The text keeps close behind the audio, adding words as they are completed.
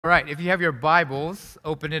All right, if you have your Bibles,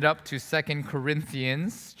 open it up to 2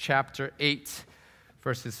 Corinthians chapter 8,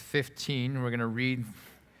 verses 15. We're going to read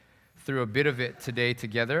through a bit of it today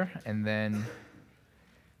together, and then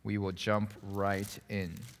we will jump right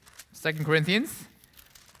in. 2 Corinthians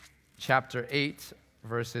chapter 8,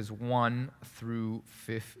 verses 1 through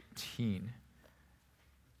 15.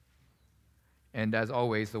 And as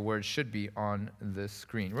always, the word should be on the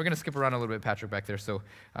screen. We're going to skip around a little bit, Patrick, back there. So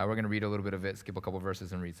we're going to read a little bit of it, skip a couple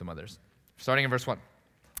verses, and read some others. Starting in verse 1.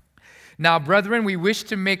 Now, brethren, we wish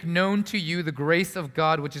to make known to you the grace of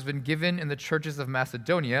God which has been given in the churches of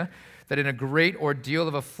Macedonia, that in a great ordeal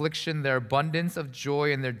of affliction their abundance of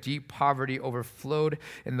joy and their deep poverty overflowed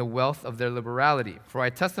in the wealth of their liberality. For I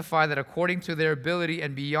testify that according to their ability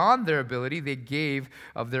and beyond their ability they gave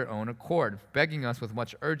of their own accord, begging us with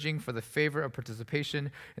much urging for the favor of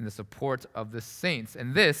participation in the support of the saints.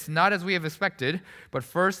 And this, not as we have expected, but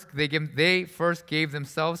first they first gave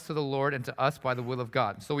themselves to the Lord and to us by the will of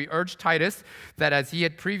God. So we urge Titus that as he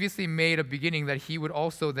had previously made a beginning, that he would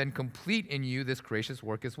also then complete in you this gracious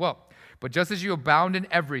work as well. But just as you abound in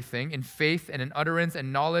everything, in faith and in utterance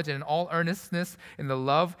and knowledge and in all earnestness in the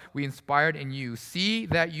love we inspired in you, see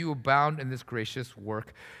that you abound in this gracious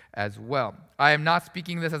work as well. I am not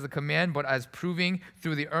speaking this as a command, but as proving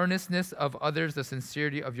through the earnestness of others the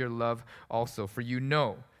sincerity of your love also. For you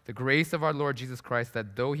know the grace of our Lord Jesus Christ,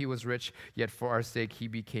 that though he was rich, yet for our sake he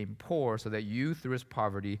became poor, so that you through his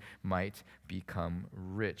poverty might become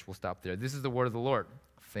rich. We'll stop there. This is the word of the Lord.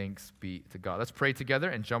 Thanks be to God. Let's pray together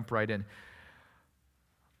and jump right in.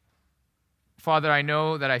 Father, I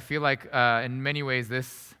know that I feel like in many ways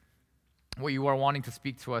what you are wanting to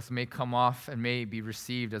speak to us may come off and may be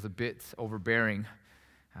received as a bit overbearing,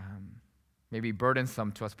 maybe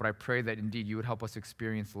burdensome to us, but I pray that indeed you would help us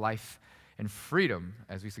experience life and freedom,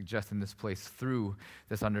 as we suggest in this place, through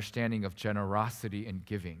this understanding of generosity and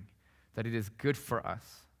giving, that it is good for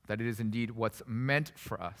us, that it is indeed what's meant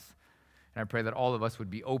for us. And I pray that all of us would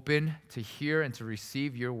be open to hear and to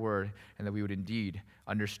receive your word, and that we would indeed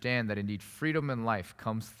understand that indeed freedom in life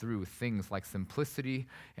comes through things like simplicity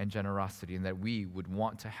and generosity, and that we would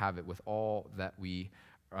want to have it with all that we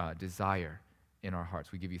desire in our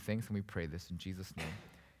hearts. We give you thanks and we pray this in Jesus'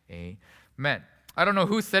 name. Amen. I don't know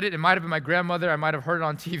who said it. It might have been my grandmother. I might have heard it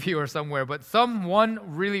on TV or somewhere, but someone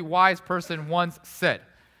really wise person once said,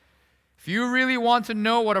 if you really want to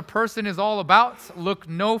know what a person is all about, look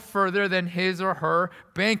no further than his or her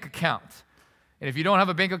bank account. And if you don't have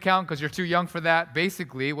a bank account because you're too young for that,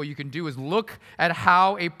 basically what you can do is look at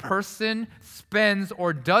how a person spends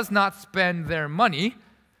or does not spend their money.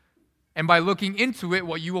 And by looking into it,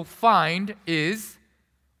 what you will find is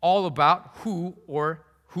all about who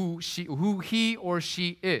he or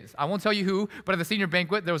she is. I won't tell you who, but at the senior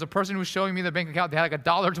banquet, there was a person who was showing me their bank account. They had like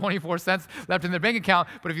 $1.24 left in their bank account,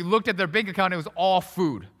 but if you looked at their bank account, it was all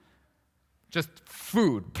food. Just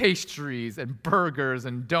food, pastries and burgers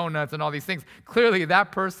and donuts and all these things. Clearly,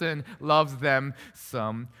 that person loves them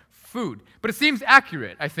some food. But it seems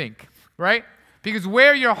accurate, I think, right? Because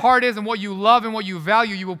where your heart is and what you love and what you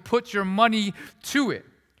value, you will put your money to it.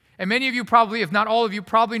 And many of you probably, if not all of you,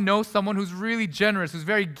 probably know someone who's really generous, who's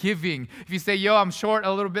very giving. If you say, yo, I'm short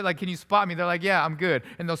a little bit, like, can you spot me? They're like, yeah, I'm good.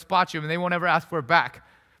 And they'll spot you, and they won't ever ask for it back.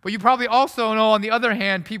 But you probably also know, on the other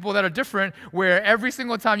hand, people that are different, where every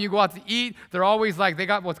single time you go out to eat, they're always like, they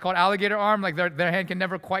got what's called alligator arm, like their hand can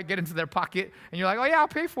never quite get into their pocket. And you're like, oh, yeah, I'll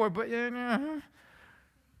pay for it, but yeah.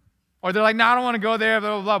 Or they're like, no, I don't want to go there,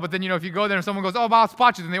 blah, blah, blah. But then, if you go there and someone goes, oh, I'll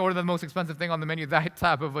spot you, then they order the most expensive thing on the menu, that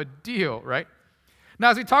type of a deal, right? Now,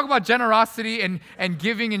 as we talk about generosity and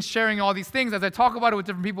giving and sharing all these things, as I talk about it with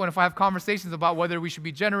different people, and if I have conversations about whether we should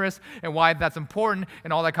be generous and why that's important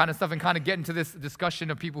and all that kind of stuff, and kind of get into this discussion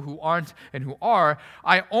of people who aren't and who are,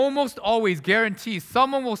 I almost always guarantee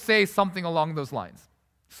someone will say something along those lines.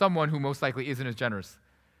 Someone who most likely isn't as generous.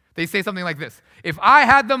 They say something like this: if I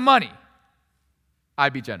had the money,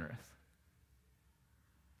 I'd be generous.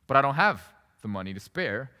 But I don't have the money to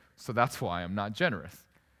spare, so that's why I'm not generous.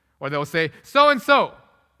 Or they'll say, so-and-so.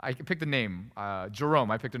 I picked a name,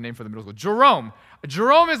 Jerome. I picked a name for the middle school.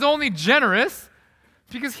 Jerome is only generous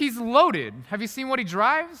because he's loaded. Have you seen what he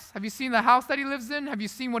drives? Have you seen the house that he lives in? Have you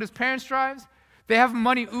seen what his parents drive? They have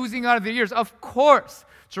money oozing out of their ears. Of course,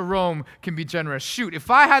 Jerome can be generous. Shoot,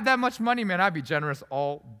 if I had that much money, man, I'd be generous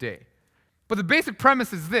all day. But the basic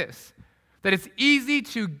premise is this: that it's easy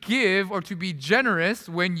to give or to be generous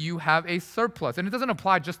when you have a surplus. And it doesn't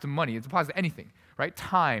apply just to money. It applies to anything, right?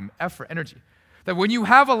 Time, effort, energy. That when you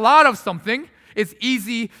have a lot of something, it's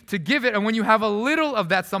easy to give it. And when you have a little of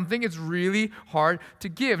that something, it's really hard to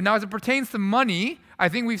give. Now, as it pertains to money, I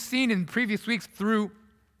think we've seen in previous weeks through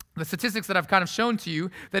the statistics that I've kind of shown to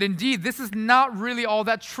you, that indeed this is not really all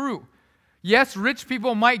that true. Yes, rich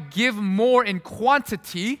people might give more in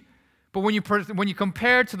quantity, but when you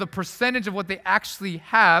compare to the percentage of what they actually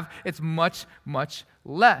have, it's much, much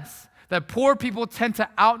less. That poor people tend to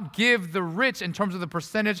outgive the rich in terms of the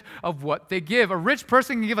percentage of what they give. A rich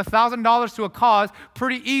person can give $1,000 to a cause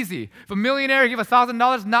pretty easy. If a millionaire can give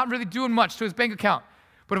 $1,000, not really doing much to his bank account.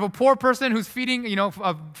 But if a poor person who's feeding,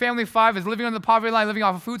 a family of 5 is living on the poverty line, living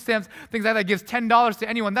off of food stamps, things like that, gives $10 to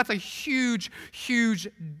anyone, that's a huge, huge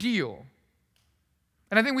deal.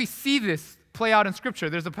 And I think we see this play out in Scripture.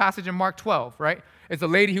 There's a passage in Mark 12, right? It's a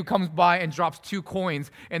lady who comes by and drops 2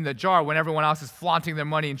 coins in the jar when everyone else is flaunting their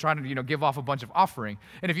money and trying to, give off a bunch of offering.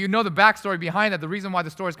 And if you know the backstory behind that, the reason why the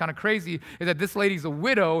story is kind of crazy is that this lady's a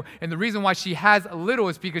widow, and the reason why she has a little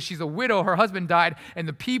is because she's a widow, her husband died, and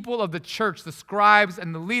the people of the church, the scribes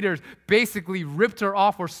and the leaders, basically ripped her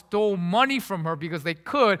off or stole money from her because they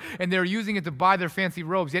could, and they're using it to buy their fancy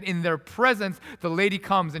robes. Yet in their presence, the lady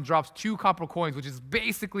comes and drops 2 copper coins, which is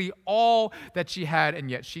basically all that she had, and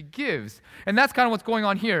yet she gives. And that's kind of what's going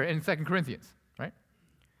on here in 2 Corinthians, right?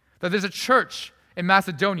 That there's a church in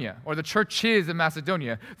Macedonia, or the churches in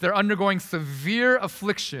Macedonia. They're undergoing severe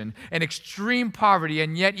affliction and extreme poverty,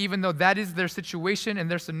 and yet even though that is their situation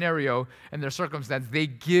and their scenario and their circumstance, they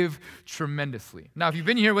give tremendously. Now, if you've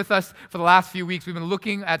been here with us for the last few weeks, we've been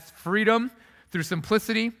looking at freedom through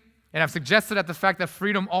simplicity, and I've suggested that the fact that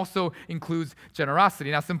freedom also includes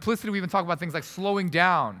generosity. Now, simplicity, we've been talking about things like slowing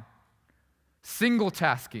down, single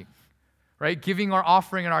tasking, right? Giving our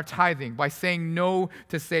offering and our tithing by saying no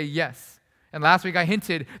to say yes. And last week I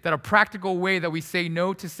hinted that a practical way that we say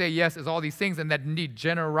no to say yes is all these things, and that indeed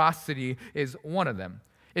generosity is one of them.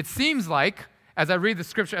 It seems like, as I read the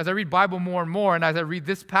scripture, as I read Bible more and more, and as I read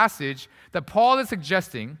this passage, that Paul is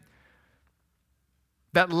suggesting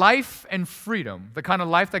that life and freedom, the kind of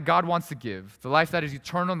life that God wants to give, the life that is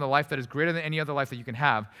eternal and the life that is greater than any other life that you can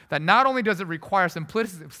have, that not only does it require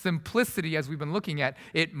simplicity as we've been looking at,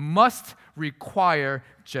 it must require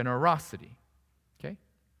generosity, okay?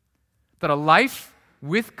 That a life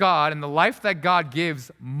with God and the life that God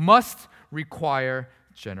gives must require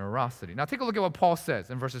generosity. Now take a look at what Paul says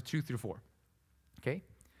in verses 2 through 4, okay?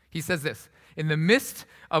 He says this: in the midst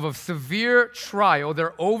of a severe trial,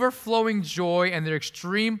 their overflowing joy and their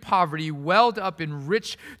extreme poverty welled up in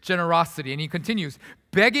rich generosity. And he continues,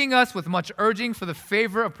 begging us with much urging for the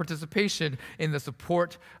favor of participation in the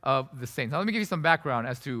support of the saints. Now let me give you some background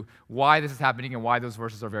as to why this is happening and why those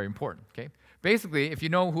verses are very important, okay? Basically, if you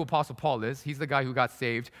know who Apostle Paul is, he's the guy who got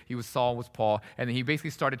saved. He was Saul, was Paul, and then he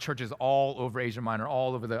basically started churches all over Asia Minor,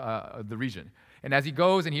 all over the region. And as he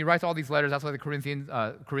goes and he writes all these letters, that's why the Corinthians,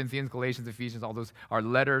 Galatians, Ephesians, all those are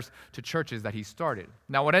letters to churches that he started.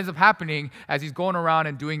 Now, what ends up happening as he's going around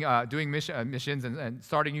and doing missions and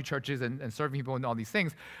starting new churches and serving people and all these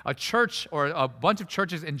things, a church or a bunch of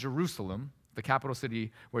churches in Jerusalem, the capital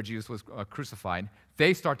city where Jesus was crucified,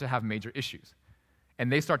 they start to have major issues.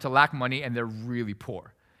 And they start to lack money, and they're really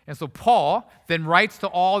poor. And so Paul then writes to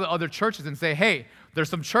all the other churches and say, hey, there's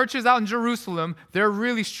some churches out in Jerusalem, they're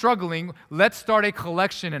really struggling. Let's start a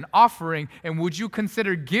collection and offering, and would you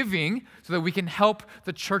consider giving so that we can help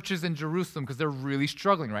the churches in Jerusalem because they're really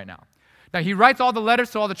struggling right now. Now, he writes all the letters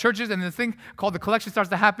to all the churches, and this thing called the collection starts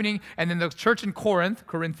to happening, and then the church in Corinth,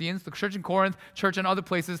 Corinthians, the church in Corinth, church in other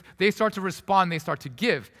places, they start to respond, they start to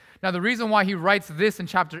give. Now, the reason why he writes this in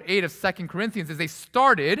chapter 8 of 2 Corinthians is they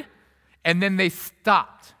started, and then they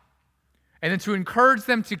stopped. And then to encourage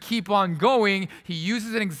them to keep on going, he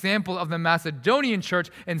uses an example of the Macedonian church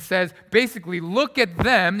and says, basically, look at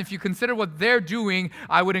them. If you consider what they're doing,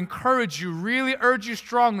 I would encourage you, really urge you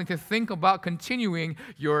strongly to think about continuing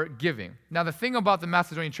your giving. Now, the thing about the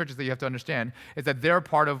Macedonian churches that you have to understand is that they're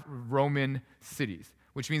part of Roman cities,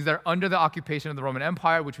 which means they're under the occupation of the Roman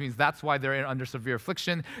Empire, which means that's why they're under severe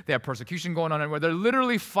affliction. They have persecution going on, and where they're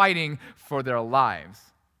literally fighting for their lives,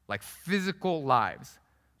 like physical lives,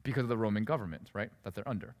 because of the Roman government, right, that they're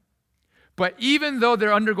under. But even though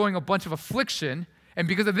they're undergoing a bunch of affliction, and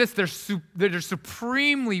because of this, they're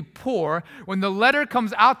supremely poor, when the letter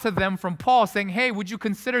comes out to them from Paul saying, hey, would you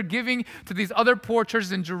consider giving to these other poor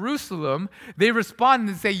churches in Jerusalem? They respond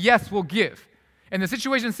and say, yes, we'll give. And the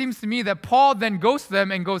situation seems to me that Paul then goes to them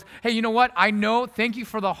and goes, hey, you know what? I know, thank you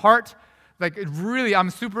for the heart. Like, really, I'm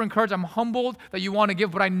super encouraged. I'm humbled that you want to give,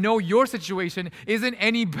 but I know your situation isn't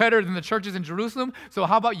any better than the churches in Jerusalem. So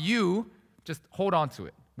how about you just hold on to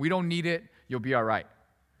it? We don't need it. You'll be all right.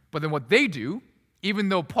 But then what they do, even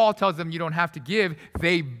though Paul tells them you don't have to give,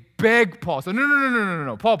 they beg Paul. So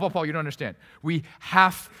no. Paul, you don't understand. We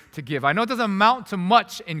have to give. I know it doesn't amount to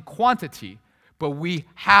much in quantity, but we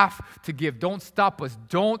have to give. Don't stop us.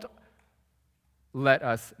 Don't let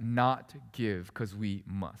us not give because we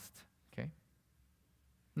must. Okay?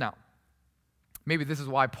 Now, maybe this is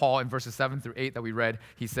why Paul in verses 7 through 8 that we read,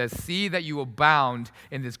 he says, "See that you abound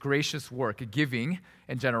in this gracious work, giving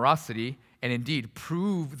and generosity, and indeed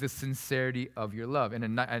prove the sincerity of your love." And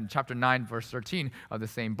in chapter 9, verse 13 of the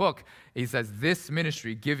same book, he says, "This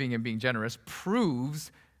ministry, giving and being generous,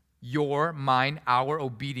 proves our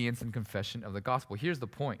obedience and confession of the gospel." Here's the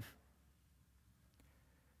point.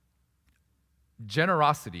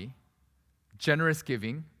 Generosity, generous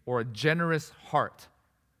giving, or a generous heart,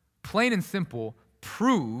 plain and simple,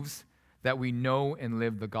 proves that we know and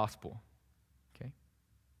live the gospel. Okay?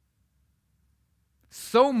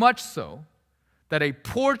 So much so that a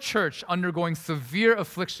poor church undergoing severe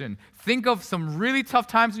affliction, think of some really tough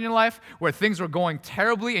times in your life where things were going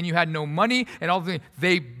terribly and you had no money and all the things,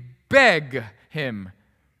 they beg him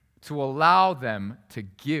to allow them to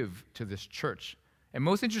give to this church. And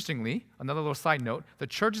most interestingly, another little side note, the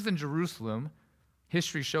churches in Jerusalem,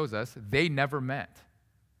 history shows us, they never met.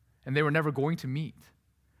 And they were never going to meet.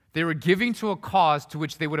 They were giving to a cause to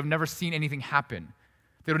which they would have never seen anything happen.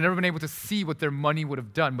 They would have never been able to see what their money would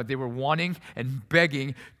have done, but they were wanting and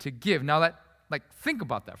begging to give. Now, think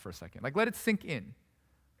about that for a second. Let it sink in.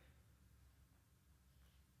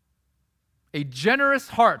 A generous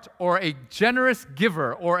heart or a generous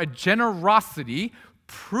giver or a generosity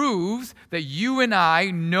proves that you and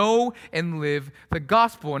I know and live the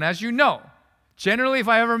gospel. And as you know, generally, if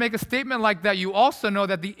I ever make a statement like that, you also know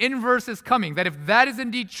that the inverse is coming, that if that is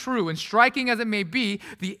indeed true, and striking as it may be,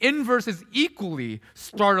 the inverse is equally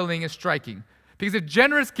startling and striking. Because if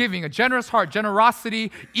generous giving, a generous heart,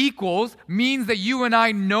 generosity means that you and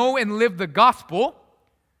I know and live the gospel,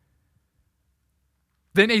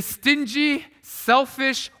 then a stingy,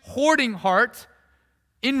 selfish, hoarding heart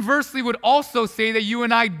inversely would also say that you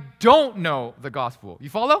and I don't know the gospel. You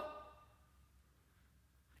follow?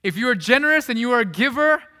 If you are generous and you are a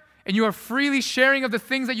giver and you are freely sharing of the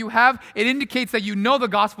things that you have, it indicates that you know the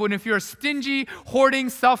gospel. And if you're stingy, hoarding,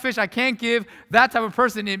 selfish, I can't give, that type of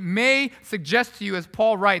person, it may suggest to you, as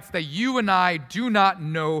Paul writes, that you and I do not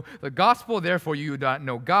know the gospel, therefore you do not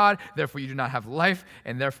know God, therefore you do not have life,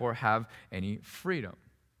 and therefore have any freedom.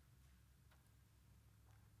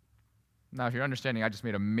 Now, if you're understanding, I just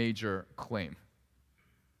made a major claim.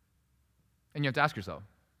 And you have to ask yourself,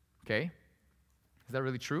 okay, is that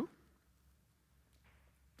really true?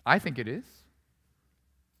 I think it is.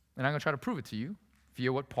 And I'm going to try to prove it to you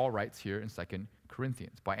via what Paul writes here in 2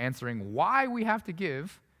 Corinthians by answering why we have to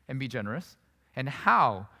give and be generous and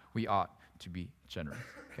how we ought to be generous.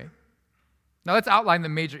 Okay? Now let's outline the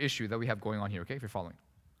major issue that we have going on here, okay, if you're following.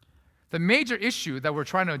 The major issue that we're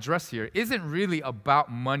trying to address here isn't really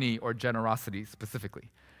about money or generosity specifically.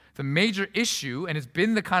 The major issue, and it's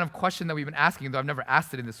been the kind of question that we've been asking, though I've never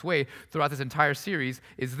asked it in this way throughout this entire series,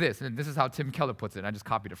 is this. And this is how Tim Keller puts it, and I just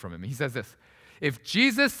copied it from him. He says this: if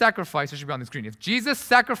Jesus sacrificed, it should be on the screen, if Jesus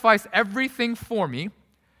sacrificed everything for me,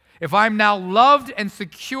 if I'm now loved and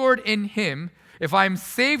secured in him, if I'm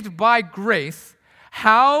saved by grace,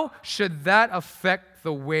 how should that affect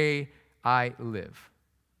the way I live?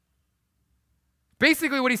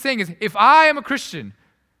 Basically what he's saying is, if I am a Christian,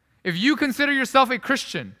 if you consider yourself a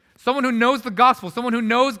Christian, someone who knows the gospel, someone who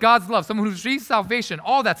knows God's love, someone who's received salvation,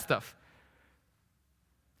 all that stuff,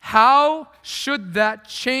 how should that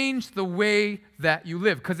change the way that you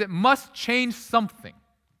live? Because it must change something.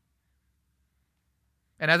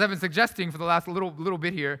 And as I've been suggesting for the last little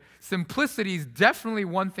bit here, simplicity is definitely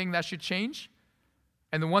one thing that should change.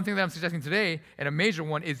 And the one thing that I'm suggesting today, and a major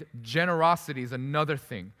one, is generosity is another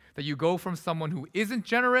thing. That you go from someone who isn't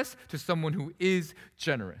generous to someone who is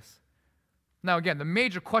generous. Now again, the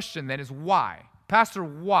major question then is why? Pastor,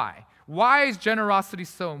 why? Why is generosity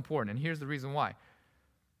so important? And here's the reason why.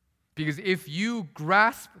 Because if you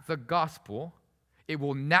grasp the gospel, it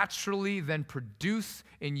will naturally then produce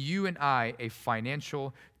in you and I a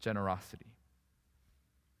financial generosity.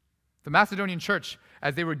 The Macedonian church,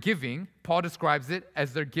 as they were giving, Paul describes it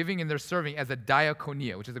as their giving and their serving as a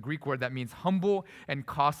diakonia, which is a Greek word that means humble and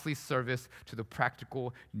costly service to the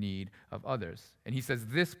practical need of others. And he says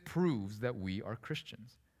this proves that we are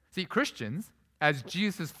Christians. See, Christians, as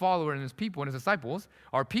Jesus' follower and his people and his disciples,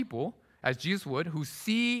 are people, as Jesus would, who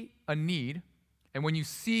see a need, and when you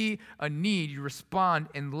see a need, you respond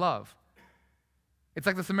in love. It's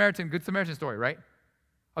like the Good Samaritan story, right?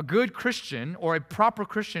 A good Christian, or a proper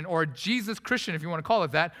Christian, or a Jesus Christian, if you want to call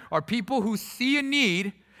it that, are people who see a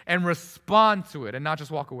need and respond to it and not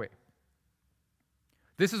just walk away.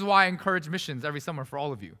 This is why I encourage missions every summer for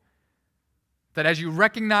all of you. That as you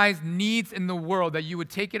recognize needs in the world, that you would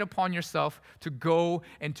take it upon yourself to go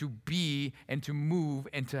and to be and to move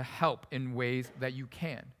and to help in ways that you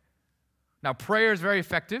can. Now, prayer is very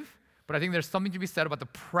effective, but I think there's something to be said about the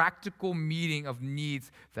practical meeting of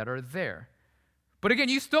needs that are there. But again,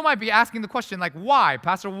 you still might be asking the question, like, why?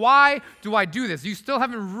 Pastor, why do I do this? You still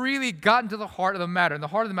haven't really gotten to the heart of the matter, and the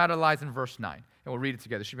heart of the matter lies in verse 9. And we'll read it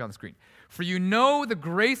together. It should be on the screen. For you know the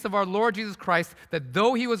grace of our Lord Jesus Christ, that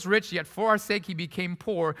though he was rich, yet for our sake he became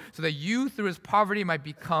poor, so that you through his poverty might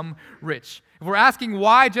become rich. If we're asking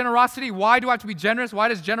why generosity, why do I have to be generous? Why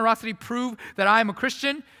does generosity prove that I am a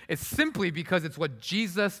Christian? It's simply because it's what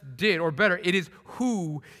Jesus did, or better, it is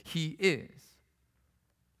who he is.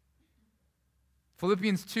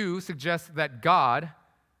 Philippians 2 suggests that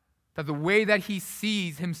that the way that he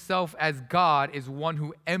sees himself as God is one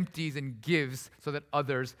who empties and gives so that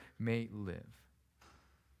others may live.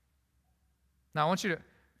 Now, I want you to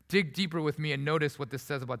dig deeper with me and notice what this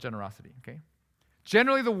says about generosity, okay?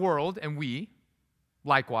 Generally, the world and we,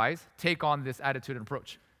 likewise, take on this attitude and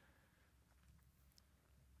approach.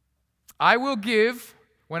 I will give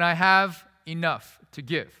when I have enough to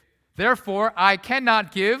give. Therefore, I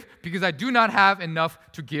cannot give because I do not have enough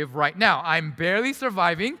to give right now. I'm barely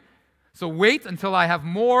surviving. So wait until I have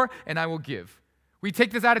more and I will give. We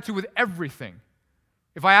take this attitude with everything.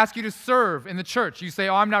 If I ask you to serve in the church, you say,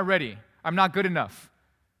 oh, I'm not ready. I'm not good enough.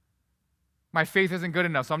 My faith isn't good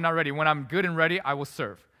enough, so I'm not ready. When I'm good and ready, I will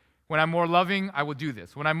serve. When I'm more loving, I will do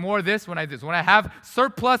this. When I'm more this, when I this. When I have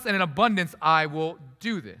surplus and an abundance, I will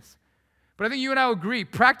do this. But I think you and I will agree,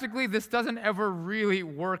 practically, this doesn't ever really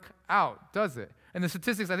work out, does it? And the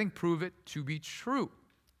statistics, I think, prove it to be true.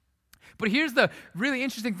 But here's the really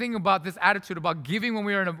interesting thing about this attitude about giving when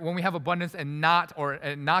we have abundance and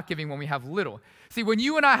not giving when we have little. See, when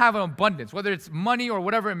you and I have an abundance, whether it's money or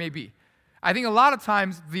whatever it may be, I think a lot of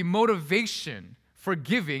times the motivation for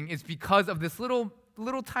giving is because of this little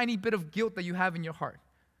tiny bit of guilt that you have in your heart.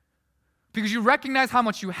 Because you recognize how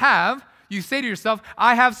much you have, you say to yourself,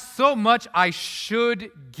 I have so much I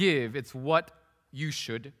should give. It's what you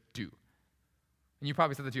should do. And you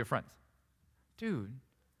probably said that to your friends. Dude,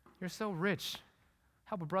 you're so rich.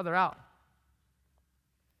 Help a brother out.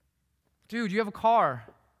 Dude, you have a car.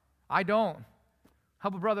 I don't.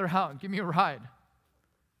 Help a brother out. Give me a ride.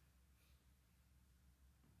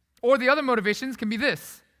 Or the other motivations can be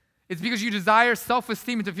this. It's because you desire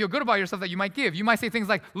self-esteem and to feel good about yourself that you might give. You might say things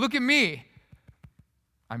like, look at me.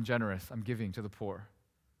 I'm generous. I'm giving to the poor.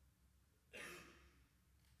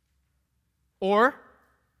 Or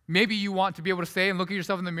maybe you want to be able to say and look at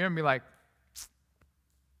yourself in the mirror and be like,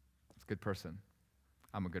 good person.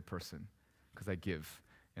 I'm a good person because I give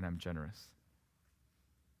and I'm generous.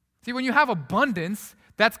 See, when you have abundance,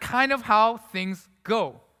 that's kind of how things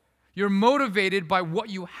go. You're motivated by what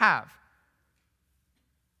you have.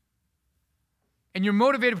 And you're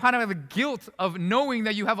motivated kind of by the guilt of knowing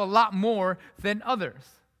that you have a lot more than others.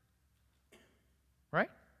 Right?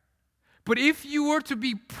 But if you were to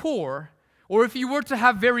be poor, or if you were to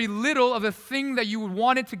have very little of the thing that you would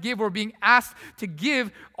wanted to give or being asked to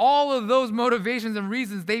give, all of those motivations and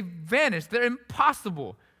reasons, they vanish. They're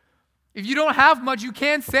impossible. If you don't have much, you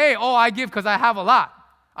can't say, oh, I give because I have a lot.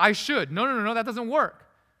 I should. No, that doesn't work.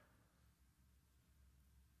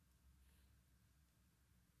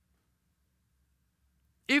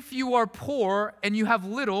 If you are poor and you have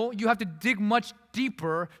little, you have to dig much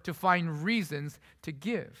deeper to find reasons to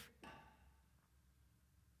give.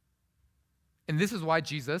 And this is why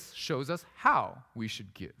Jesus shows us how we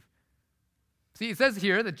should give. See, it says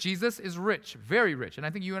here that Jesus is rich, very rich, and I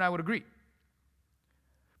think you and I would agree.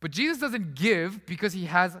 But Jesus doesn't give because he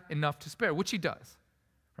has enough to spare, which he does,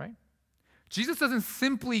 right? Jesus doesn't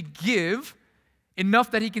simply give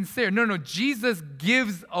enough that he can share. No, Jesus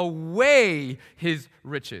gives away his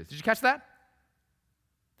riches. Did you catch that?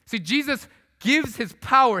 See, Jesus gives his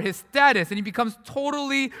power, his status, and he becomes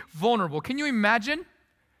totally vulnerable. Can you imagine?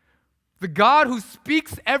 The God who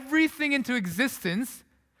speaks everything into existence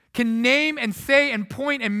can name and say and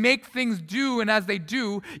point and make things do, and as they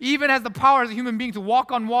do, even has the power as a human being to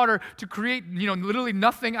walk on water, to create, literally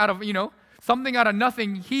nothing out of, something out of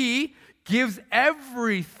nothing. He gives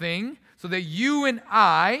everything so that you and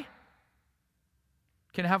I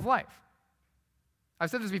can have life.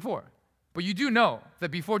 I've said this before, but you do know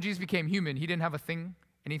that before Jesus became human, he didn't have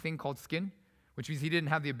anything called skin, which means he didn't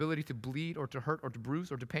have the ability to bleed or to hurt or to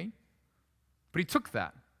bruise or to pain. But he took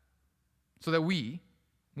that so that we,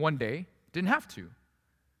 one day, didn't have to.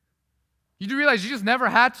 You do realize Jesus never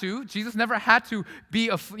had to. Jesus never had to be,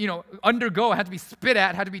 undergo, had to be spit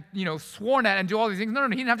at, had to be, sworn at and do all these things. No,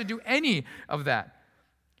 he didn't have to do any of that.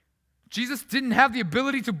 Jesus didn't have the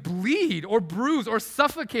ability to bleed or bruise or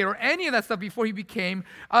suffocate or any of that stuff before he became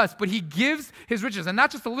us. But he gives his riches, and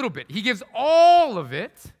not just a little bit. He gives all of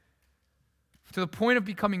it to the point of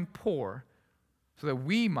becoming poor so that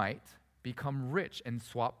we might become rich and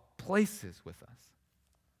swap places with us.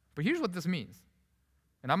 But here's what this means.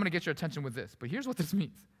 And I'm going to get your attention with this. But here's what this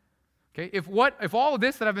means. Okay? If all of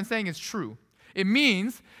this that I've been saying is true, it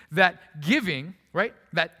means that giving, right?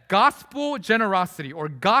 That gospel generosity or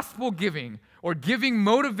gospel giving or giving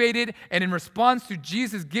motivated and in response to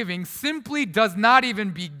Jesus' giving simply does not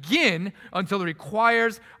even begin until it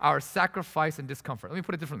requires our sacrifice and discomfort. Let me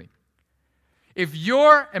put it differently. If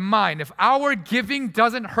your and mine, if our giving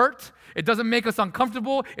doesn't hurt, it doesn't make us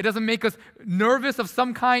uncomfortable, it doesn't make us nervous of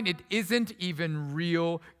some kind, it isn't even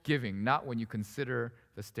real giving, not when you consider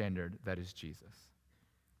the standard that is Jesus.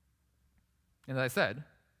 And as I said,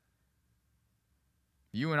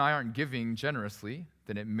 you and I aren't giving generously,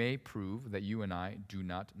 then it may prove that you and I do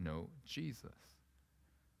not know Jesus.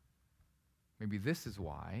 Maybe this is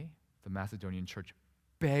why the Macedonian church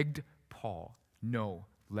begged Paul, no,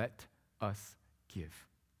 let us give.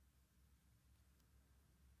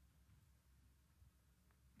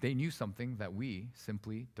 They knew something that we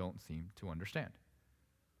simply don't seem to understand.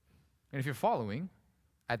 And if you're following,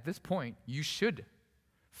 at this point, you should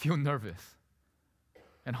feel nervous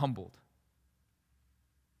and humbled.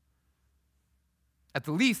 At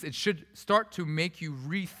the least, it should start to make you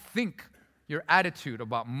rethink your attitude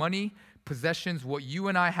about money, possessions, what you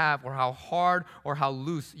and I have, or how hard or how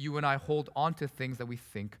loose you and I hold on to things that we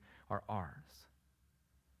think are ours.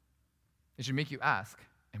 It should make you ask,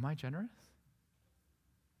 am I generous?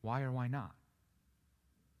 Why or why not?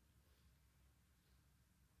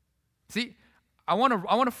 See, I want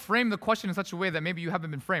to frame the question in such a way that maybe you haven't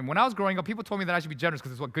been framed. When I was growing up, people told me that I should be generous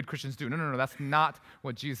because it's what good Christians do. No, that's not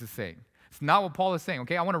what Jesus is saying. It's not what Paul is saying,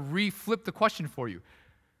 okay? I want to re-flip the question for you.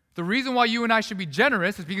 The reason why you and I should be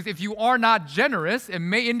generous is because if you are not generous, it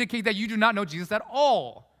may indicate that you do not know Jesus at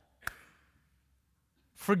all.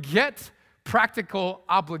 Forget practical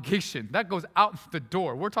obligation. That goes out the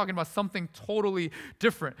door. We're talking about something totally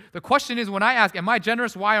different. The question is, when I ask, am I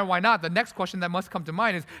generous, why or why not? The next question that must come to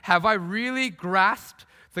mind is, have I really grasped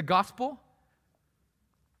the gospel?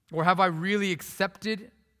 Or have I really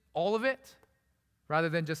accepted all of it rather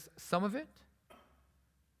than just some of it?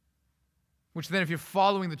 Which then, if you're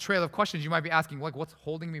following the trail of questions, you might be asking, like, what's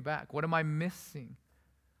holding me back? What am I missing?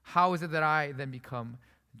 How is it that I then become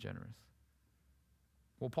generous?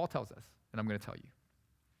 Well, Paul tells us, and I'm going to tell you.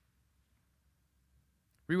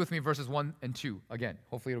 Read with me verses 1 and 2 again.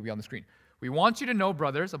 Hopefully it'll be on the screen. We want you to know,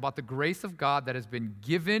 brothers, about the grace of God that has been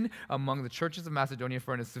given among the churches of Macedonia,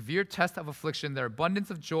 for in a severe test of affliction, their abundance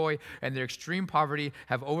of joy and their extreme poverty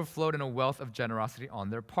have overflowed in a wealth of generosity on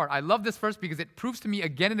their part. I love this verse because it proves to me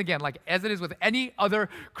again and again, like as it is with any other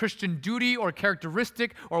Christian duty or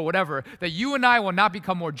characteristic or whatever, that you and I will not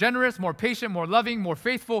become more generous, more patient, more loving, more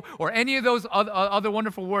faithful, or any of those other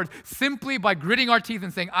wonderful words simply by gritting our teeth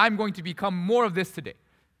and saying, I'm going to become more of this today.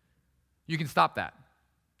 You can stop that.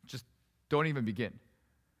 Don't even begin.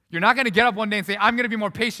 You're not going to get up one day and say, I'm going to be more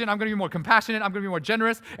patient, I'm going to be more compassionate, I'm going to be more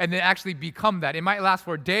generous, and then actually become that. It might last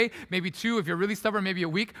for a day, maybe two, if you're really stubborn, maybe a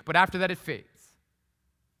week, but after that it fades.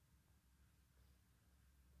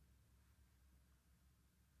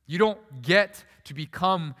 You don't get to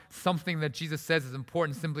become something that Jesus says is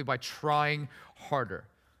important simply by trying harder.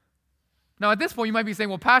 Now, at this point, you might be saying,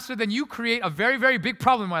 well, Pastor, then you create a very, very big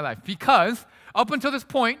problem in my life, because up until this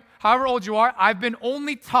point, however old you are, I've been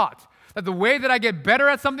only taught that the way that I get better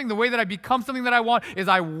at something, the way that I become something that I want, is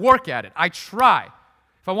I work at it. I try.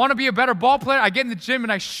 If I want to be a better ball player, I get in the gym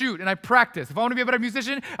and I shoot and I practice. If I want to be a better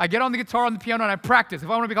musician, I get on the guitar, on the piano, and I practice. If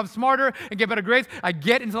I want to become smarter and get better grades, I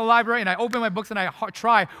get into the library and I open my books and I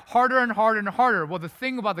try harder and harder and harder. Well, the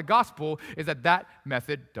thing about the gospel is that that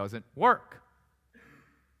method doesn't work.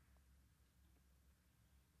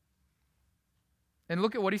 And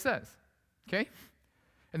look at what he says, okay?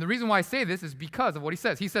 And the reason why I say this is because of what he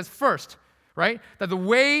says. He says first, right, that the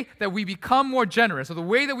way that we become more generous, or the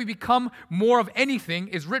way that we become more of anything,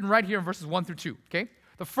 is written right here in verses 1 through 2, okay?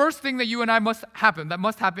 The first thing that you and I must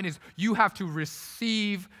happen is you have to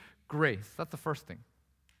receive grace. That's the first thing.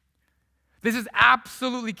 This is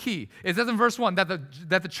absolutely key. It says in verse 1 that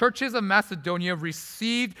the churches of Macedonia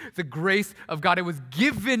received the grace of God. It was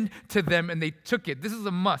given to them and they took it. This is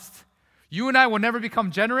a must. You and I will never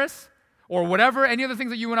become generous or whatever, any of the things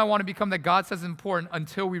that you and I want to become that God says is important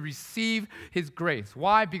until we receive his grace.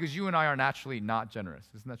 Why? Because you and I are naturally not generous.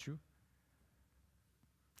 Isn't that true?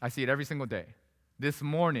 I see it every single day. This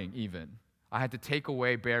morning even, I had to take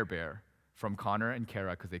away Bear from Connor and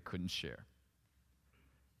Kara because they couldn't share.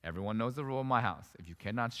 Everyone knows the rule in my house. If you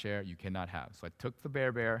cannot share, you cannot have. So I took the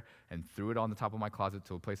bear and threw it on the top of my closet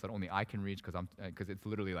to a place that only I can reach because it's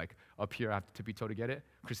literally like up here. I have to tippy-toe to get it.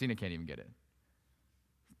 Christina can't even get it.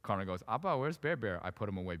 Connor goes, Abba, where's Bear? I put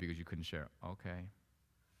him away because you couldn't share. Okay.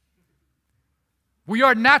 We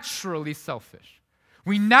are naturally selfish.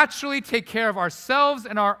 We naturally take care of ourselves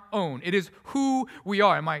and our own. It is who we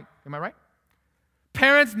are. Am I right?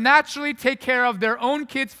 Parents naturally take care of their own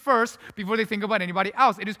kids first before they think about anybody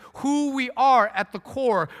else. It is who we are at the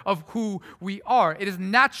core of who we are. It is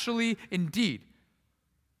naturally indeed.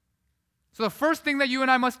 So the first thing that you and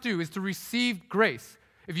I must do is to receive grace.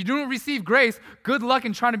 If you don't receive grace, good luck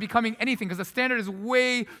in trying to becoming anything because the standard is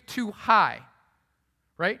way too high,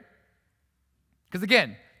 right? Because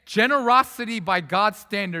again, generosity by God's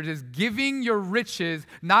standards is giving your riches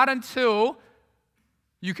not until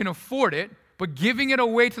you can afford it, but giving it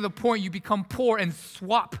away to the point you become poor and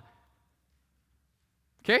swap.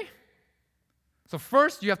 Okay? So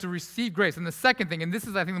first, you have to receive grace. And the second thing, and this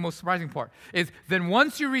is, I think, the most surprising part, is then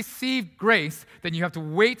once you receive grace, then you have to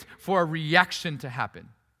wait for a reaction to happen.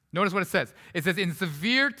 Notice what it says. It says, in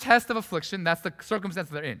severe test of affliction, that's the circumstance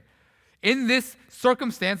they're in. In this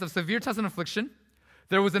circumstance of severe test and affliction,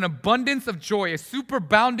 there was an abundance of joy, a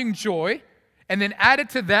superabounding joy, and then added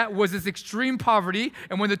to that was this extreme poverty,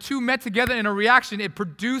 and when the two met together in a reaction, it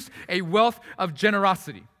produced a wealth of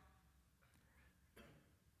generosity.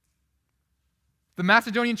 The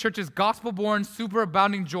Macedonian church's gospel-born,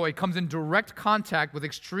 superabounding joy comes in direct contact with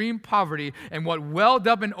extreme poverty, and what welled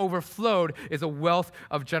up and overflowed is a wealth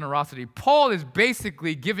of generosity. Paul is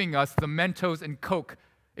basically giving us the Mentos and Coke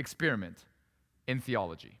experiment in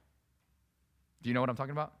theology. Do you know what I'm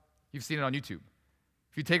talking about? You've seen it on YouTube.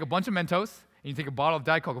 If you take a bunch of Mentos, and you take a bottle of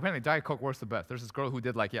Diet Coke. Apparently, Diet Coke works the best. There's this girl who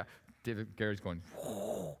did David Gary's going,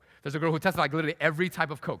 whoo. There's a girl who tested literally every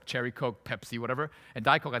type of Coke, cherry Coke, Pepsi, whatever. And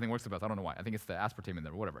Diet Coke, I think, works the best. I don't know why. I think it's the aspartame in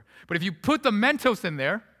there or whatever. But if you put the Mentos in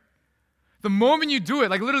there, the moment you do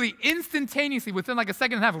it, literally instantaneously, within a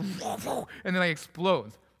second and a half, and then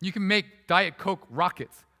explodes. You can make Diet Coke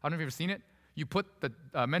rockets. I don't know if you've ever seen it. You put the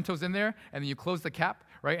Mentos in there, and then you close the cap,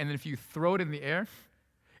 right? And then if you throw it in the air,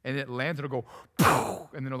 and it lands, it'll go,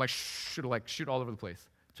 and then it'll shoot all over the place.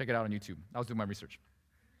 Check it out on YouTube. I was doing my research.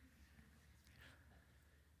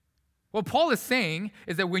 What Paul is saying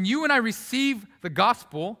is that when you and I receive the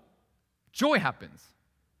gospel, joy happens.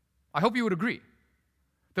 I hope you would agree.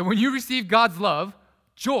 That when you receive God's love,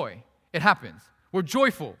 joy, it happens. We're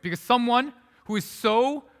joyful because someone who is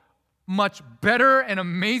so much better and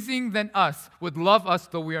amazing than us would love us,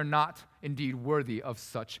 though we are not indeed worthy of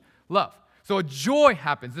such love. So a joy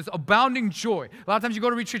happens, this abounding joy. A lot of times you go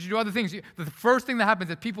to retreat, you do other things. The first thing that happens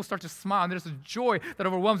is people start to smile, and there's a joy that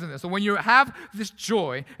overwhelms them. So when you have this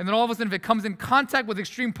joy, and then all of a sudden if it comes in contact with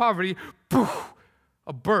extreme poverty, poof,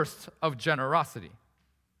 a burst of generosity.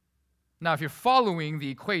 Now, if you're following the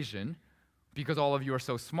equation, because all of you are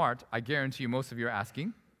so smart, I guarantee you most of you are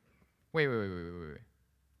asking, wait.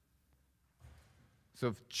 So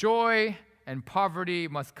if joy and poverty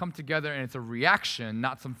must come together and it's a reaction,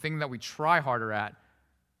 not something that we try harder at,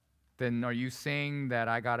 then are you saying that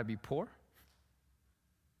I got to be poor?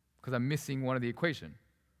 Because I'm missing one of the equation,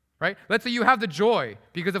 right? Let's say you have the joy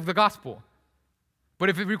because of the gospel. But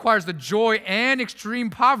if it requires the joy and extreme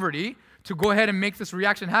poverty to go ahead and make this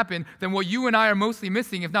reaction happen, then what you and I are mostly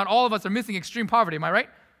missing, if not all of us are missing extreme poverty, am I right?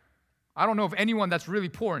 I don't know of anyone that's really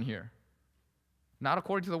poor in here. Not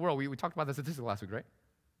according to the world. We talked about the statistic last week, right?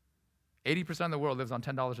 80% of the world lives on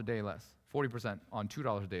 $10 a day less. 40% on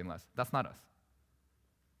 $2 a day and less. That's not us.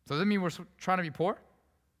 So does that mean we're trying to be poor?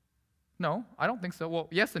 No, I don't think so. Well,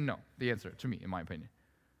 yes and no, the answer to me, in my opinion.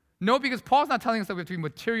 No, because Paul's not telling us that we have to be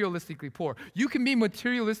materialistically poor. You can be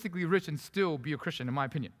materialistically rich and still be a Christian, in my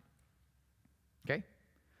opinion. Okay?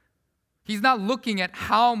 He's not looking at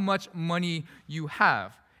how much money you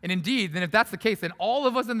have. And indeed, then if that's the case, then all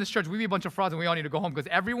of us in this church, we'd be a bunch of frauds and we all need to go home because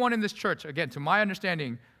everyone in this church, again, to my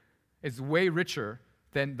understanding, is way richer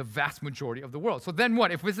than the vast majority of the world. So then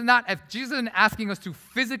what? If Jesus isn't asking us to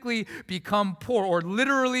physically become poor or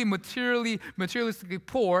literally, materialistically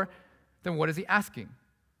poor, then what is he asking?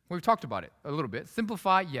 Well, we've talked about it a little bit.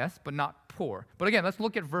 Simplify, yes, but not poor. But again, let's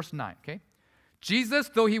look at verse 9, okay? Jesus,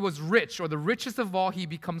 though he was rich, or the richest of all, he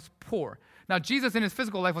becomes poor. Now, Jesus in his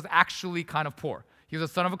physical life was actually kind of poor. He was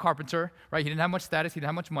a son of a carpenter, right? He didn't have much status. He didn't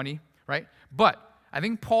have much money, right? But I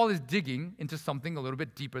think Paul is digging into something a little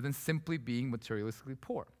bit deeper than simply being materialistically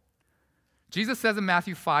poor. Jesus says in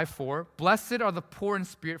Matthew 5:4, "Blessed are the poor in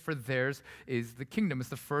spirit, for theirs is the kingdom." It's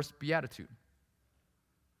the first beatitude.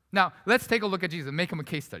 Now, let's take a look at Jesus and make him a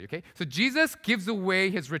case study, okay? So Jesus gives away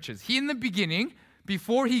his riches. He, in the beginning,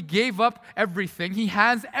 before he gave up everything, he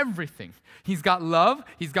has everything. He's got love,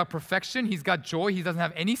 he's got perfection, he's got joy, he doesn't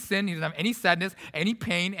have any sin, he doesn't have any sadness, any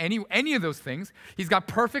pain, any of those things. He's got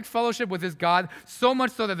perfect fellowship with his God, so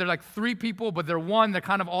much so that they're like three people, but they're one. They're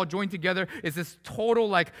kind of all joined together. It's this total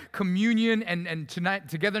like communion and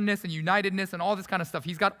togetherness and unitedness and all this kind of stuff.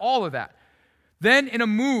 He's got all of that. Then in a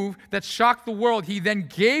move that shocked the world, he then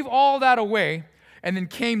gave all that away and then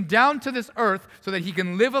came down to this earth so that he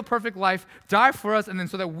can live a perfect life, die for us, and then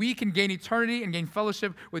so that we can gain eternity and gain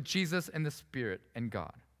fellowship with Jesus and the Spirit and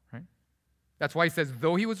God, right? That's why he says,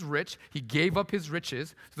 though he was rich, he gave up his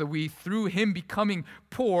riches so that we, through him becoming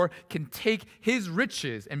poor, can take his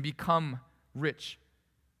riches and become rich.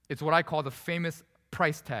 It's what I call the famous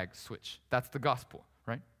price tag switch. That's the gospel,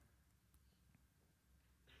 right?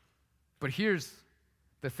 But here's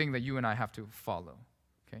the thing that you and I have to follow.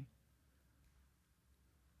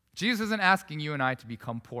 Jesus isn't asking you and I to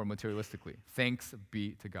become poor materialistically. Thanks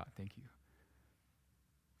be to God. Thank you.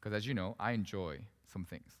 Because as you know, I enjoy some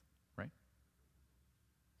things, right?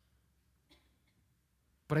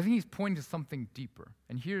 But I think he's pointing to something deeper.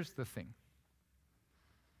 And here's the thing.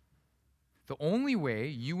 The only way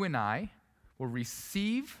you and I will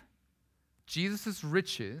receive Jesus'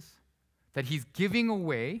 riches that he's giving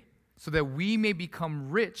away so that we may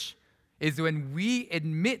become rich is when we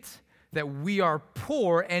admit that we are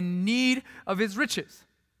poor and need of his riches.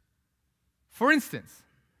 For instance,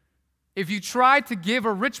 if you try to give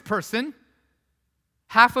a rich person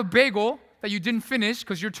half a bagel that you didn't finish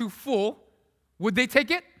because you're too full, would they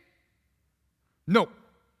take it? No.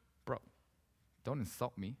 Bro, don't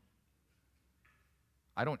insult me.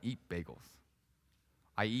 I don't eat bagels.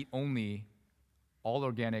 I eat only all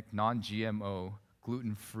organic, non-GMO,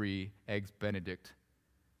 gluten-free Eggs Benedict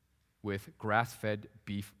with grass-fed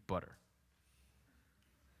beef butter.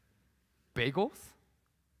 Bagels?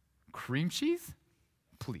 Cream cheese?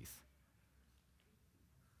 Please.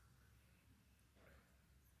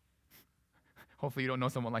 Hopefully you don't know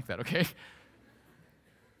someone like that, okay?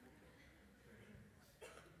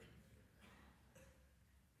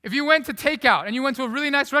 If you went to takeout and you went to a really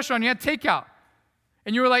nice restaurant and you had takeout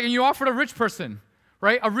and you were like, and you offered a rich person,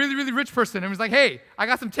 right? A really, really rich person and was like, hey, I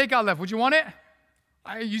got some takeout left. Would you want it?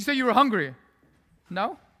 You said you were hungry.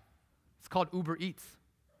 No? It's called Uber Eats.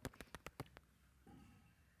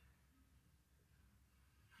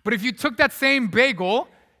 But if you took that same bagel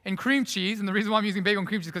and cream cheese, and the reason why I'm using bagel and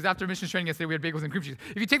cream cheese is because after missions training yesterday we had bagels and cream cheese.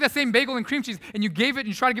 If you take that same bagel and cream cheese and you gave it and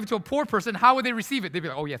you try to give it to a poor person, how would they receive it? They'd be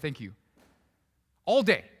like, oh yeah, thank you. All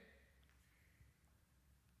day.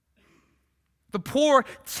 The poor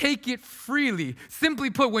take it freely. Simply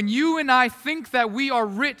put, when you and I think that we are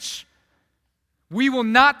rich, we will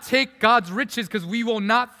not take God's riches because we will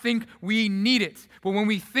not think we need it. But when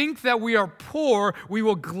we think that we are poor, we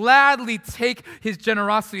will gladly take his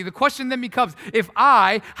generosity. The question then becomes,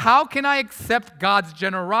 how can I accept God's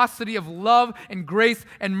generosity of love and grace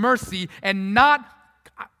and mercy and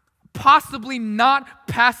possibly not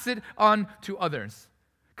pass it on to others?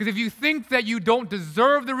 Because if you think that you don't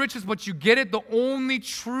deserve the riches, but you get it, the only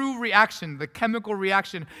true reaction, the chemical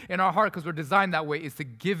reaction in our heart, because we're designed that way, is to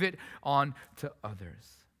give it on to others.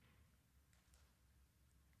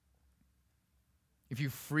 If you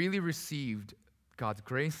freely received God's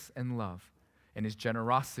grace and love and his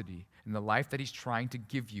generosity in the life that he's trying to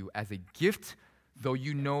give you as a gift, though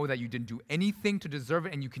you know that you didn't do anything to deserve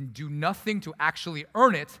it and you can do nothing to actually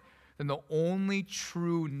earn it, then the only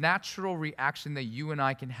true natural reaction that you and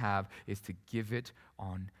I can have is to give it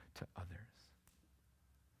on to others.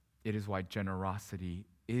 It is why generosity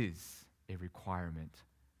is a requirement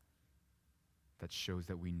that shows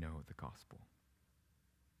that we know the gospel.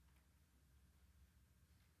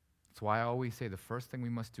 That's why I always say the first thing we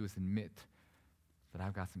must do is admit that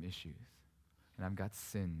I've got some issues and I've got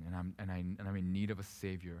sin and I'm in need of a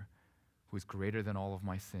Savior who is greater than all of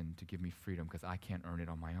my sin to give me freedom because I can't earn it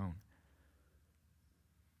on my own.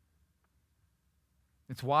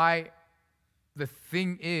 It's why the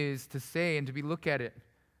thing is to say and to look at it.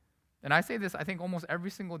 And I say this, I think, almost every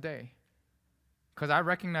single day because I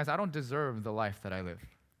recognize I don't deserve the life that I live.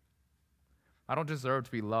 I don't deserve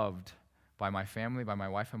to be loved by my family, by my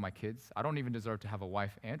wife and my kids. I don't even deserve to have a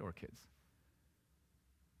wife and or kids.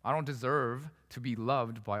 I don't deserve to be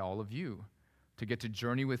loved by all of you, to get to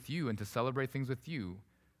journey with you and to celebrate things with you.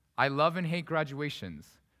 I love and hate graduations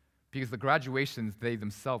because the graduations, they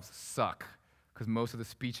themselves suck. Because most of the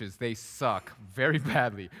speeches, they suck very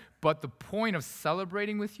badly. But the point of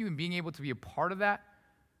celebrating with you and being able to be a part of that,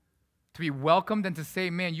 to be welcomed and to say,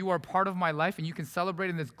 man, you are part of my life and you can celebrate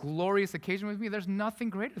in this glorious occasion with me, there's nothing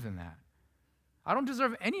greater than that. I don't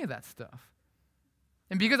deserve any of that stuff.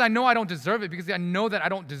 And because I know I don't deserve it, because I know that I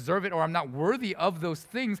don't deserve it or I'm not worthy of those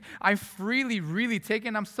things, I freely, really take it,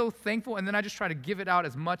 and I'm so thankful, and then I just try to give it out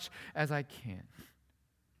as much as I can.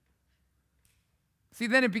 See,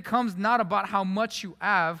 then it becomes not about how much you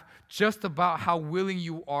have, just about how willing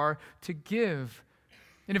you are to give.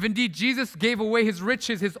 And if indeed Jesus gave away his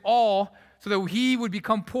riches, his all, so that he would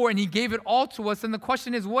become poor, and he gave it all to us, then the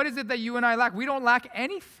question is, what is it that you and I lack? We don't lack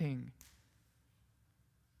anything.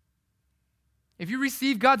 If you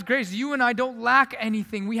receive God's grace, you and I don't lack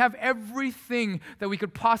anything. We have everything that we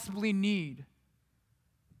could possibly need.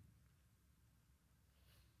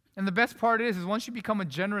 And the best part is once you become a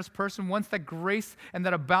generous person, once that grace and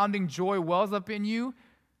that abounding joy wells up in you,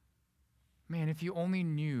 man, if you only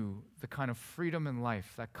knew the kind of freedom in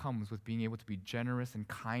life that comes with being able to be generous and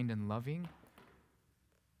kind and loving,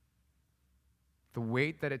 the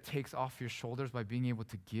weight that it takes off your shoulders by being able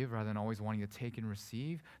to give rather than always wanting to take and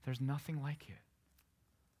receive, there's nothing like it.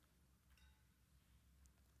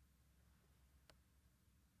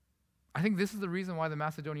 I think this is the reason why the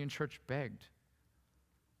Macedonian church begged.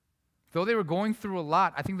 Though they were going through a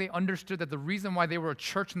lot, I think they understood that the reason why they were a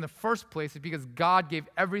church in the first place is because God gave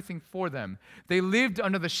everything for them. They lived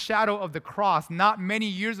under the shadow of the cross. Not many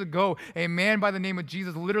years ago, a man by the name of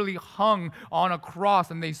Jesus literally hung on a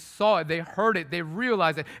cross, and they saw it, they heard it, they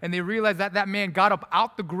realized it, and they realized that that man got up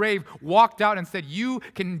out the grave, walked out, and said, "You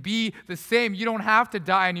can be the same. You don't have to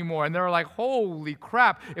die anymore." And they were like, holy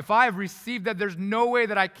crap, if I have received that, there's no way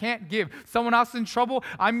that I can't give. Someone else in trouble,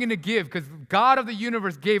 I'm going to give, because God of the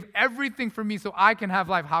universe gave everything for me so I can have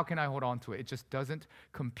life. How can I hold on to it? It just doesn't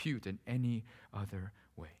compute in any other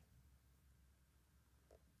way.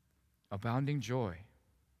 Abounding joy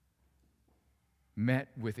met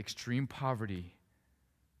with extreme poverty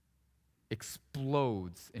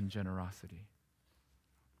explodes in generosity.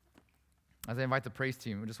 As I invite the praise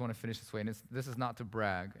team, I just want to finish this way, and this is not to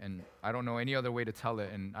brag, and I don't know any other way to tell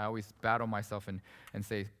it, and I always battle myself and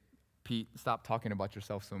say, Pete, stop talking about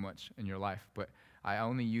yourself so much in your life, but I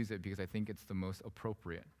only use it because I think it's the most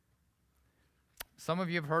appropriate. Some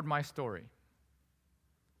of you have heard my story.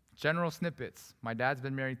 General snippets. My dad's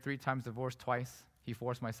been married 3 times, divorced twice. He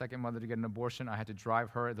forced my second mother to get an abortion. I had to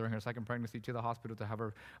drive her during her second pregnancy to the hospital to have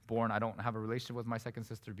her born. I don't have a relationship with my second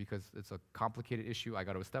sister because it's a complicated issue. I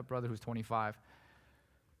got a stepbrother who's 25.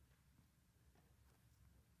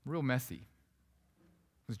 Real messy.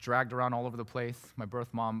 Was dragged around all over the place. My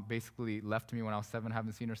birth mom basically left me when I was 7,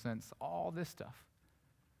 haven't seen her since. All this stuff.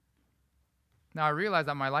 Now I realized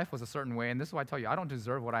that my life was a certain way, and this is why I tell you, I don't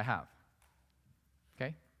deserve what I have.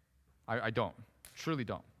 Okay? I don't. Truly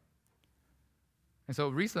don't. And so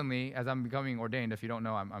recently, as I'm becoming ordained, if you don't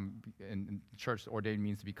know, I'm in church, ordained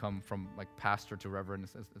means to become from like pastor to reverend.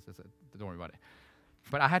 Don't worry about it.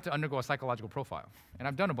 But I had to undergo a psychological profile. And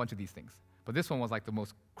I've done a bunch of these things. But this one was like the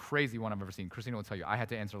most crazy one I've ever seen. Christina will tell you, I had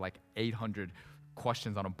to answer like 800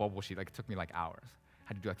 questions on a bubble sheet. Like it took me like hours.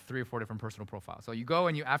 I had to do like 3 or 4 different personal profiles. So you go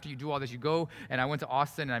and after you do all this, you go, and I went to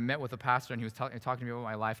Austin and I met with a pastor, and he was talking to me about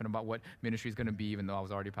my life and about what ministry is going to be, even though I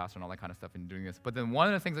was already a pastor and all that kind of stuff and doing this. But then one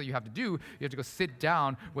of the things that you have to do, you have to go sit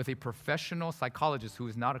down with a professional psychologist who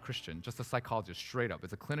is not a Christian, just a psychologist, straight up.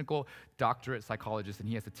 It's a clinical doctorate psychologist, and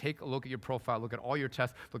he has to take a look at your profile, look at all your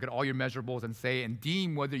tests, look at all your measurables, and say and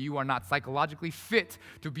deem whether you are not psychologically fit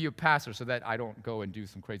to be a pastor, so that I don't go and do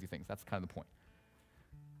some crazy things. That's kind of the point.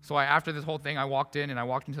 So after this whole thing, I walked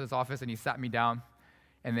into this office, and he sat me down,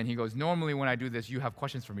 and then he goes, normally when I do this, you have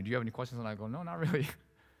questions for me. Do you have any questions? And I go, no, not really.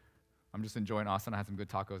 I'm just enjoying Austin. I had some good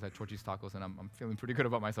tacos. I had Torchy's tacos, and I'm feeling pretty good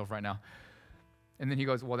about myself right now. And then he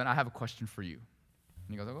goes, well, then I have a question for you. And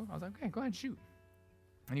he goes, oh. I was like, okay, go ahead, shoot.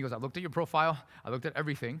 And he goes, I looked at your profile. I looked at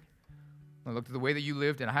everything. I looked at the way that you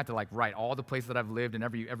lived, and I had to like write all the places that I've lived and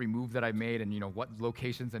every move that I made, and what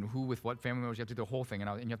locations and who with what family members. You have to do the whole thing,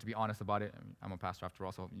 and you have to be honest about it. I'm a pastor after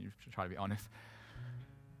all, so you should try to be honest.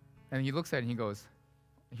 And he looks at it and he goes,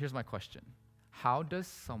 here's my question. How does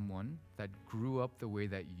someone that grew up the way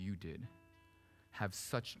that you did have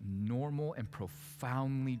such normal and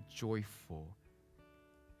profoundly joyful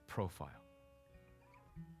profile?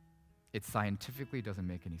 It scientifically doesn't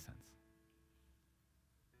make any sense.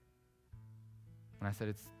 And I said,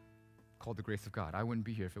 it's called the grace of God. I wouldn't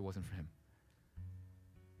be here if it wasn't for him.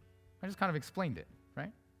 I just kind of explained it,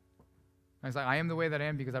 right? I was like, I am the way that I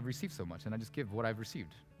am because I've received so much, and I just give what I've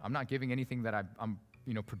received. I'm not giving anything that I'm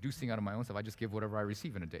producing out of my own stuff. I just give whatever I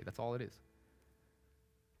receive in a day. That's all it is.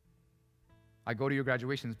 I go to your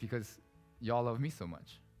graduations because y'all love me so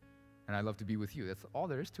much, and I love to be with you. That's all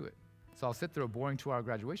there is to it. So I'll sit through a boring 2-hour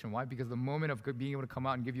graduation. Why? Because the moment of being able to come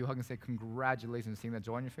out and give you a hug and say congratulations, seeing that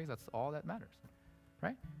joy on your face, that's all that matters.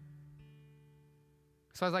 Right?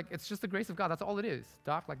 So I was like, it's just the grace of God. That's all it is,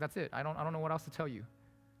 Doc. Like, that's it. I don't know what else to tell you.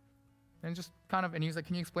 And just kind of, and he was like,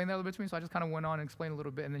 can you explain that a little bit to me? So I just kind of went on and explained a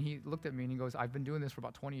little bit. And then he looked at me and he goes, I've been doing this for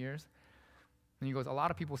about 20 years. And he goes, a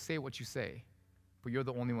lot of people say what you say, but you're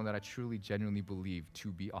the only one that I truly, genuinely believe to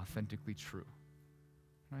be authentically true.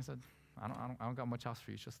 And I said, I don't got much else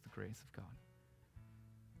for you. It's just the grace of God.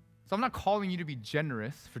 So I'm not calling you to be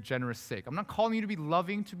generous for generous sake. I'm not calling you to be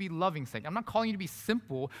loving sake. I'm not calling you to be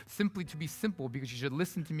simple simply to be simple because you should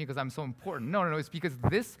listen to me because I'm so important. No. It's because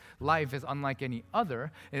this life is unlike any other,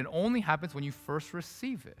 and it only happens when you first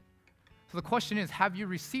receive it. So the question is, have you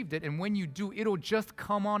received it? And when you do, it'll just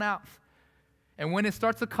come on out. And when it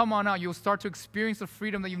starts to come on out, you'll start to experience the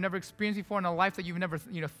freedom that you've never experienced before in a life that you've never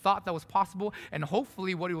thought that was possible. And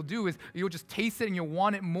hopefully what it will do is you'll just taste it and you'll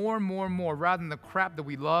want it more and more and more rather than the crap that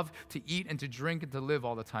we love to eat and to drink and to live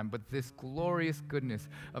all the time. But this glorious goodness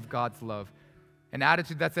of God's love. An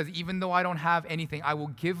attitude that says, even though I don't have anything, I will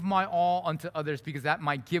give my all unto others because that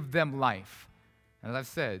might give them life. And as I've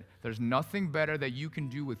said, there's nothing better that you can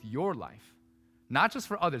do with your life, not just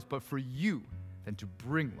for others, but for you, than to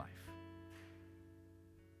bring life.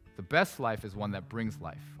 The best life is one that brings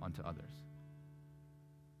life unto others.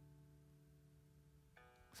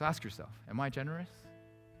 So ask yourself, am I generous?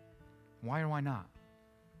 Why or why not?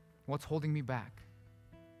 What's holding me back?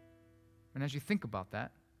 And as you think about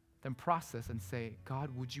that, then process and say,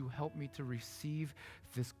 God, would you help me to receive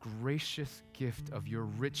this gracious gift of your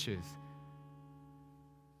riches?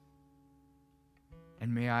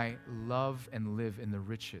 And may I love and live in the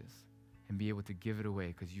riches and be able to give it away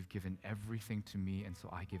because you've given everything to me, and so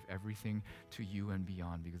I give everything to you and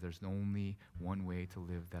beyond because there's only one way to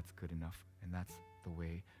live that's good enough, and that's the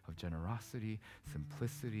way of generosity,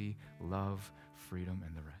 simplicity, love, freedom,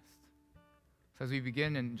 and the rest. So as we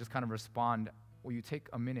begin and just kind of respond, will you take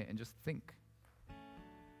a minute and just think?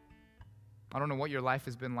 I don't know what your life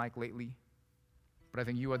has been like lately, but I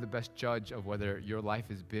think you are the best judge of whether your life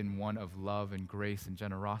has been one of love and grace and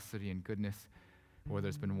generosity and goodness, or whether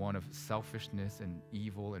it's been one of selfishness and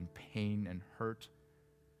evil and pain and hurt.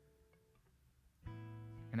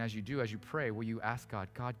 And as you do, as you pray, will you ask God,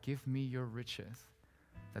 God, give me your riches,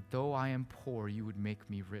 that though I am poor, you would make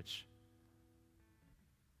me rich,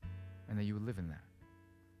 and that you would live in that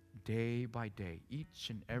day by day,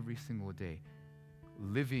 each and every single day,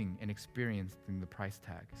 living and experiencing the price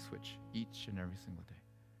tag switch each and every single day.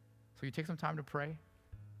 So you take some time to pray,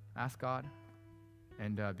 ask God,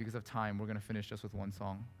 and because of time, we're going to finish just with one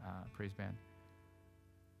song, praise band.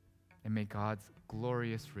 And may God's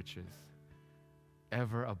glorious riches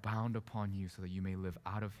ever abound upon you so that you may live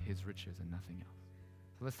out of his riches and nothing else.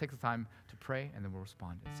 So let's take the time to pray, and then we'll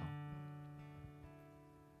respond in song.